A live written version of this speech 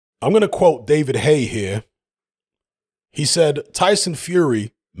I'm going to quote David Haye here. He said, Tyson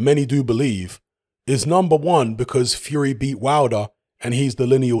Fury, many do believe, is number one because Fury beat Wilder and he's the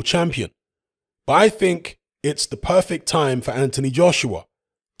lineal champion. But I think it's the perfect time for Anthony Joshua.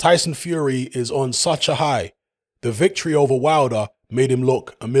 Tyson Fury is on such a high. The victory over Wilder made him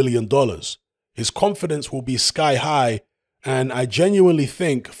look $1 million. His confidence will be sky high, and I genuinely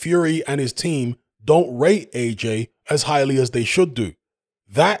think Fury and his team don't rate AJ as highly as they should do.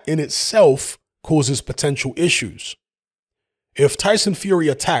 That in itself causes potential issues. If Tyson Fury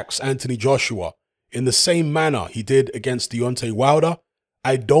attacks Anthony Joshua in the same manner he did against Deontay Wilder,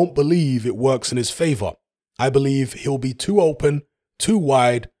 I don't believe it works in his favor. I believe he'll be too open, too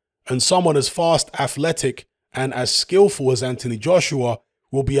wide, and someone as fast, athletic, and as skillful as Anthony Joshua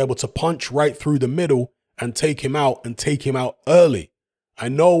will be able to punch right through the middle and take him out early. I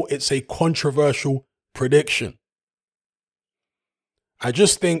know it's a controversial prediction. I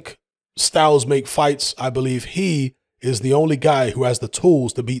just think styles make fights. I believe he is the only guy who has the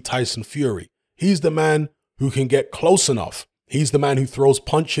tools to beat Tyson Fury. He's the man who can get close enough. He's the man who throws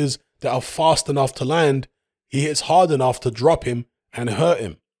punches that are fast enough to land. He hits hard enough to drop him and hurt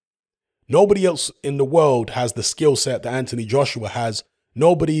him. Nobody else in the world has the skill set that Anthony Joshua has.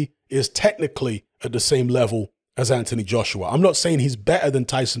 Nobody is technically at the same level as Anthony Joshua. I'm not saying he's better than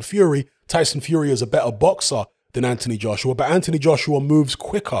Tyson Fury. Tyson Fury is a better boxer than Anthony Joshua, but Anthony Joshua moves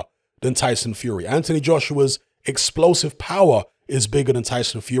quicker than Tyson Fury. Anthony Joshua's explosive power is bigger than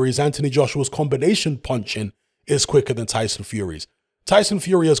Tyson Fury's. Anthony Joshua's combination punching is quicker than Tyson Fury's. Tyson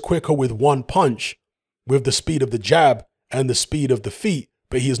Fury is quicker with one punch, with the speed of the jab and the speed of the feet,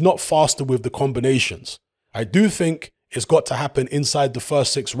 but he is not faster with the combinations. I do think it's got to happen inside the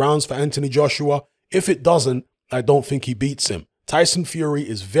first 6 rounds for Anthony Joshua. If it doesn't, I don't think he beats him. Tyson Fury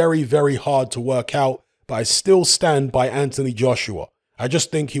is very, very hard to work out, but I still stand by Anthony Joshua. I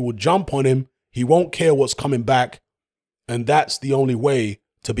just think he will jump on him. He won't care what's coming back. And that's the only way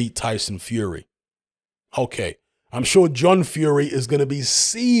to beat Tyson Fury. Okay, I'm sure John Fury is going to be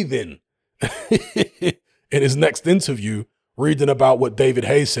seething in his next interview, reading about what David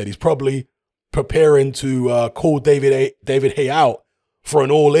Haye said. He's probably preparing to call David Haye out for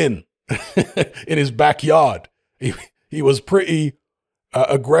an all-in in his backyard. He was pretty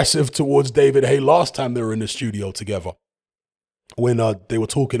aggressive towards David Haye last time they were in the studio together when they were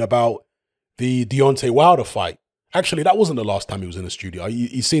talking about the Deontay Wilder fight. Actually, that wasn't the last time he was in the studio.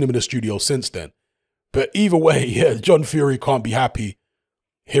 You've seen him in the studio since then. But either way, yeah, John Fury can't be happy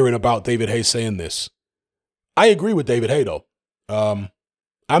hearing about David Haye saying this. I agree with David Haye, though.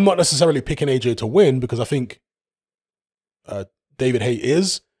 I'm not necessarily picking AJ to win because I think David Haye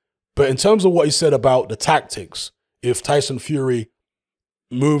is. But in terms of what he said about the tactics, if Tyson Fury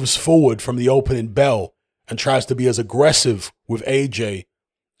moves forward from the opening bell and tries to be as aggressive with AJ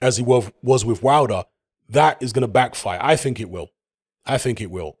as he was with Wilder, that is going to backfire. I think it will. I think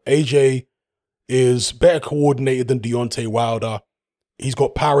it will. AJ is better coordinated than Deontay Wilder. He's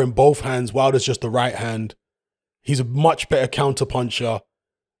got power in both hands. Wilder's just the right hand. He's a much better counterpuncher.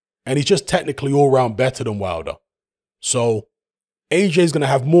 And he's just technically all around better than Wilder. So AJ's going to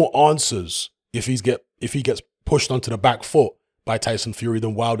have more answers if he gets pushed onto the back foot by Tyson Fury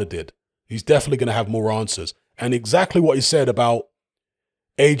than Wilder did. He's definitely going to have more answers. And exactly what he said about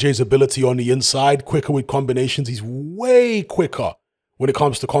AJ's ability on the inside, quicker with combinations. He's way quicker when it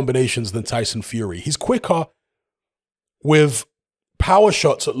comes to combinations than Tyson Fury. He's quicker with power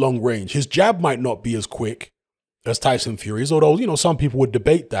shots at long range. His jab might not be as quick as Tyson Fury's, although, you know, some people would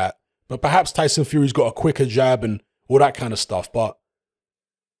debate that. But perhaps Tyson Fury's got a quicker jab and all that kind of stuff. But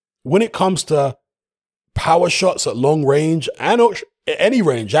when it comes to power shots at long range, and any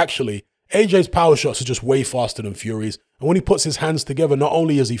range, actually, AJ's power shots are just way faster than Fury's. And when he puts his hands together, not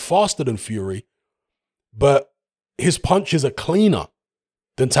only is he faster than Fury, but his punches are cleaner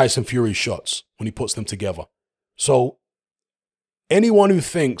than Tyson Fury's shots when he puts them together. So anyone who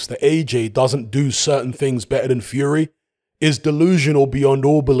thinks that AJ doesn't do certain things better than Fury is delusional beyond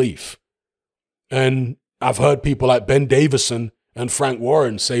all belief. And I've heard people like Ben Davison and Frank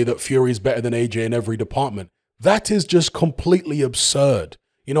Warren say that Fury is better than AJ in every department. That is just completely absurd.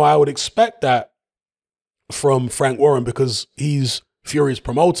 You know, I would expect that from Frank Warren because he's Fury's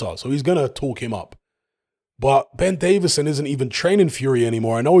promoter, so he's going to talk him up. But Ben Davison isn't even training Fury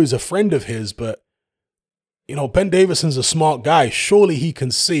anymore. I know he's a friend of his, but, you know, Ben Davison's a smart guy. Surely he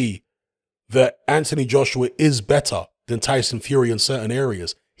can see that Anthony Joshua is better than Tyson Fury in certain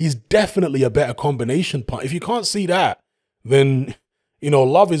areas. He's definitely a better combination puncher. If you can't see that, then, you know,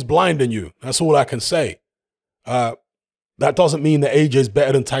 love is blinding you. That's all I can say. That doesn't mean that AJ is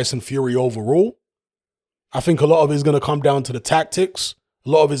better than Tyson Fury overall. I think a lot of it is going to come down to the tactics. A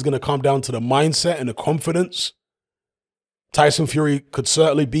lot of it's going to come down to the mindset and the confidence. Tyson Fury could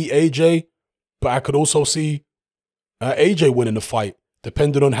certainly beat AJ, but I could also see AJ winning the fight,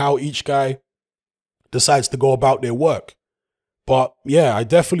 depending on how each guy decides to go about their work. But yeah, I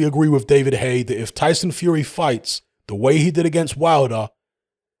definitely agree with David Haye that if Tyson Fury fights the way he did against Wilder,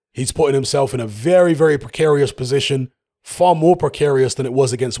 he's putting himself in a very, very precarious position, far more precarious than it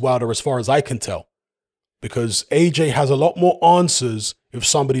was against Wilder as far as I can tell. Because AJ has a lot more answers if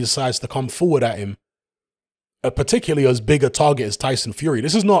somebody decides to come forward at him, particularly as big a target as Tyson Fury.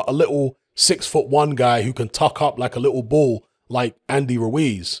 This is not a little 6'1" guy who can tuck up like a little ball like Andy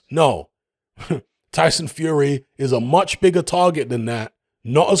Ruiz. No. Tyson Fury is a much bigger target than that.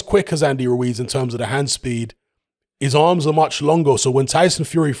 Not as quick as Andy Ruiz in terms of the hand speed. His arms are much longer, so when Tyson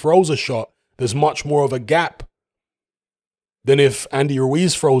Fury throws a shot, there's much more of a gap than if Andy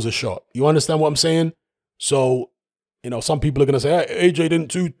Ruiz throws a shot. You understand what I'm saying? So, you know, some people are going to say, hey, AJ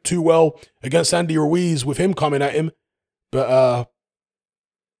didn't do too well against Andy Ruiz with him coming at him. But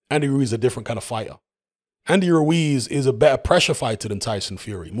Andy Ruiz is a different kind of fighter. Andy Ruiz is a better pressure fighter than Tyson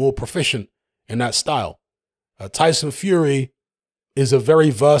Fury, more proficient in that style. Tyson Fury is a very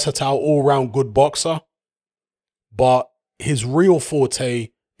versatile, all-round good boxer, but his real forte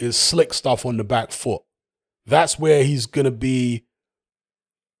is slick stuff on the back foot. That's where he's going to be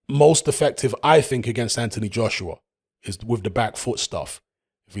most effective, I think, against Anthony Joshua, is with the back foot stuff.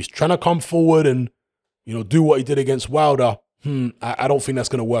 If he's trying to come forward and, you know, do what he did against Wilder, I don't think that's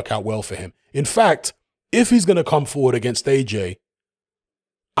going to work out well for him. In fact, if he's going to come forward against AJ,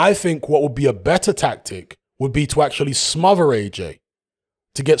 I think what would be a better tactic would be to actually smother AJ,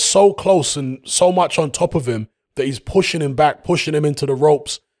 to get so close and so much on top of him that he's pushing him back, pushing him into the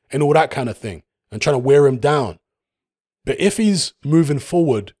ropes and all that kind of thing, and trying to wear him down. But if he's moving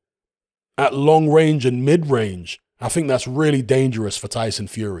forward at long range and mid-range, I think that's really dangerous for Tyson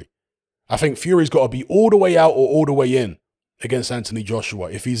Fury. I think Fury's got to be all the way out or all the way in against Anthony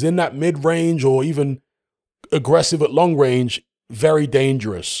Joshua. If he's in that mid-range or even aggressive at long range, very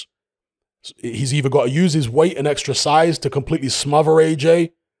dangerous. He's either got to use his weight and extra size to completely smother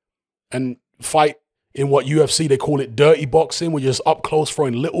AJ and fight in what UFC, they call it dirty boxing, where you're just up close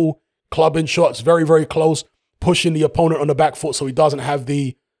throwing little clubbing shots, very, very close, pushing the opponent on the back foot so he doesn't have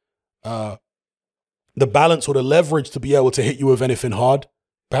the balance or the leverage to be able to hit you with anything hard.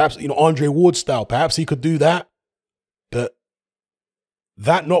 Perhaps, you know, Andre Ward style, perhaps he could do that. But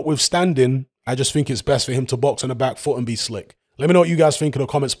that notwithstanding, I just think it's best for him to box on the back foot and be slick. Let me know what you guys think in the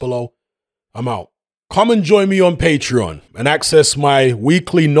comments below. I'm out. Come and join me on Patreon and access my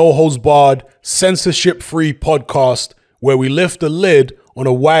weekly no-holds-barred, censorship-free podcast where we lift the lid on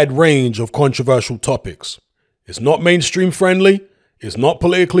a wide range of controversial topics. It's not mainstream friendly, it's not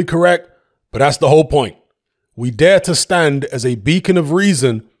politically correct, but that's the whole point. We dare to stand as a beacon of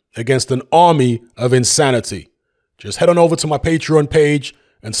reason against an army of insanity. Just head on over to my Patreon page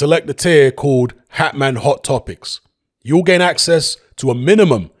and select the tier called Hatman Hot Topics. You'll gain access to a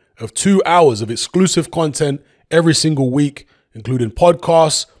minimum of 2 hours of exclusive content every single week, including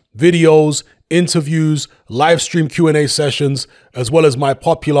podcasts, videos, interviews, live stream Q&A sessions, as well as my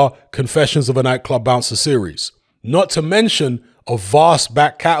popular Confessions of a Nightclub Bouncer series. Not to mention a vast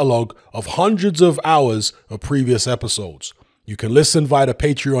back catalog of hundreds of hours of previous episodes. You can listen via the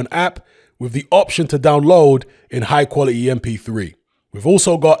Patreon app with the option to download in high-quality MP3. We've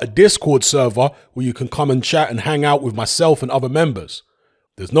also got a Discord server where you can come and chat and hang out with myself and other members.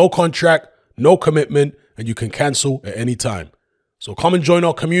 There's no contract, no commitment, and you can cancel at any time. So come and join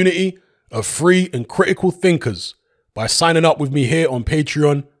our community of free and critical thinkers by signing up with me here on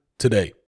Patreon today.